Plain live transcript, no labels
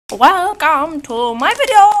Welcome to my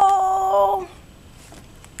video!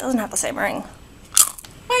 Doesn't have the same ring.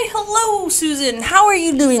 Why, hello, Susan! How are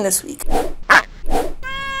you doing this week?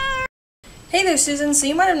 Hey there, Susan. So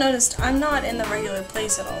you might have noticed I'm not in the regular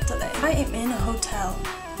place at all today. I am in a hotel.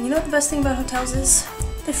 You know what the best thing about hotels is?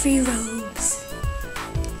 The free robes.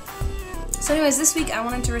 So anyways, this week I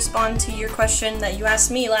wanted to respond to your question that you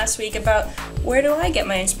asked me last week about where do I get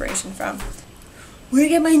my inspiration from? Where do I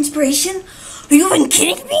get my inspiration? Are you even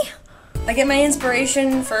kidding me? I get my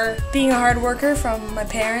inspiration for being a hard worker from my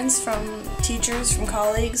parents, from teachers, from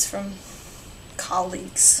colleagues, from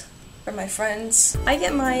my friends. I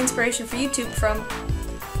get my inspiration for YouTube from,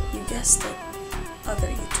 you guessed it, other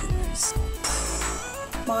YouTubers.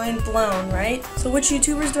 Mind blown, right? So which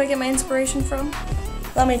YouTubers do I get my inspiration from?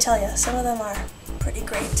 Let me tell you, some of them are pretty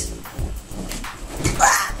great.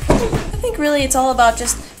 I think really it's all about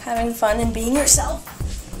just having fun and being yourself.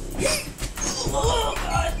 Oh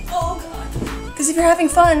god, oh god. Because if you're having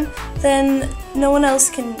fun, then no one else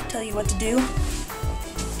can tell you what to do.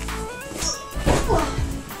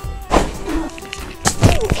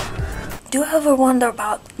 Do you ever wonder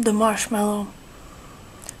about the marshmallow?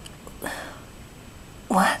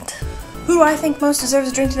 What? Who do I think most deserves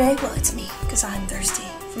a drink today? Well, it's me, because I'm thirsty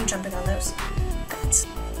from jumping on those beds.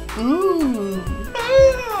 Do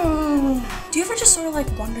you ever just sort of like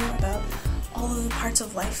wonder about all of the parts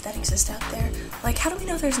of life that exist out there? Like, how do we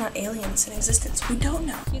know there's not aliens in existence? We don't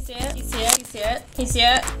know. You see it? You see it? You see it? You see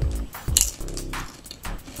it?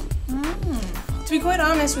 To be quite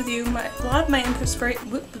honest with you, a lot of my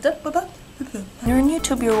inspiration... When you're on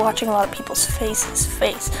YouTube, you're watching a lot of people's faces.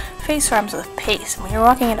 Face rhymes with pace. And when you're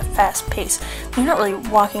walking at a fast pace, you're not really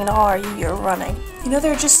walking at all, are you? You're running. You know,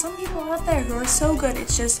 there are just some people out there who are so good,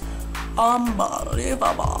 it's just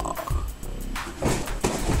unbelievable.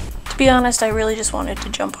 To be honest, I really just wanted to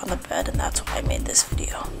jump on the bed, and that's why I made this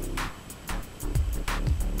video.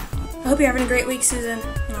 I hope you're having a great week, Susan,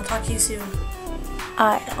 and I'll talk to you soon.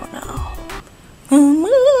 I don't know.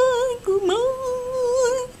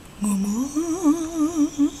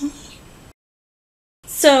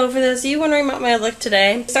 So, for those of you wondering about my look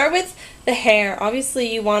today, start with the hair.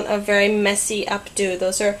 Obviously, you want a very messy updo.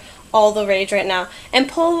 Those are all the rage right now. And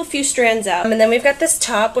pull a few strands out. And then we've got this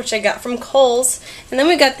top, which I got from Kohl's. And then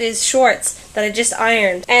we've got these shorts that I just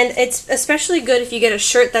ironed. And it's especially good if you get a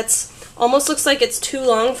shirt that's almost looks like it's too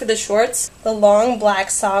long for the shorts. The long black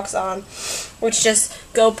socks on, which just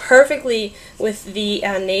go perfectly with the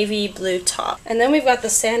navy blue top. And then we've got the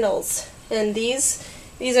sandals. And these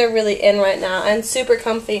are really in right now and super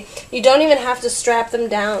comfy. You don't even have to strap them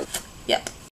down. Yep.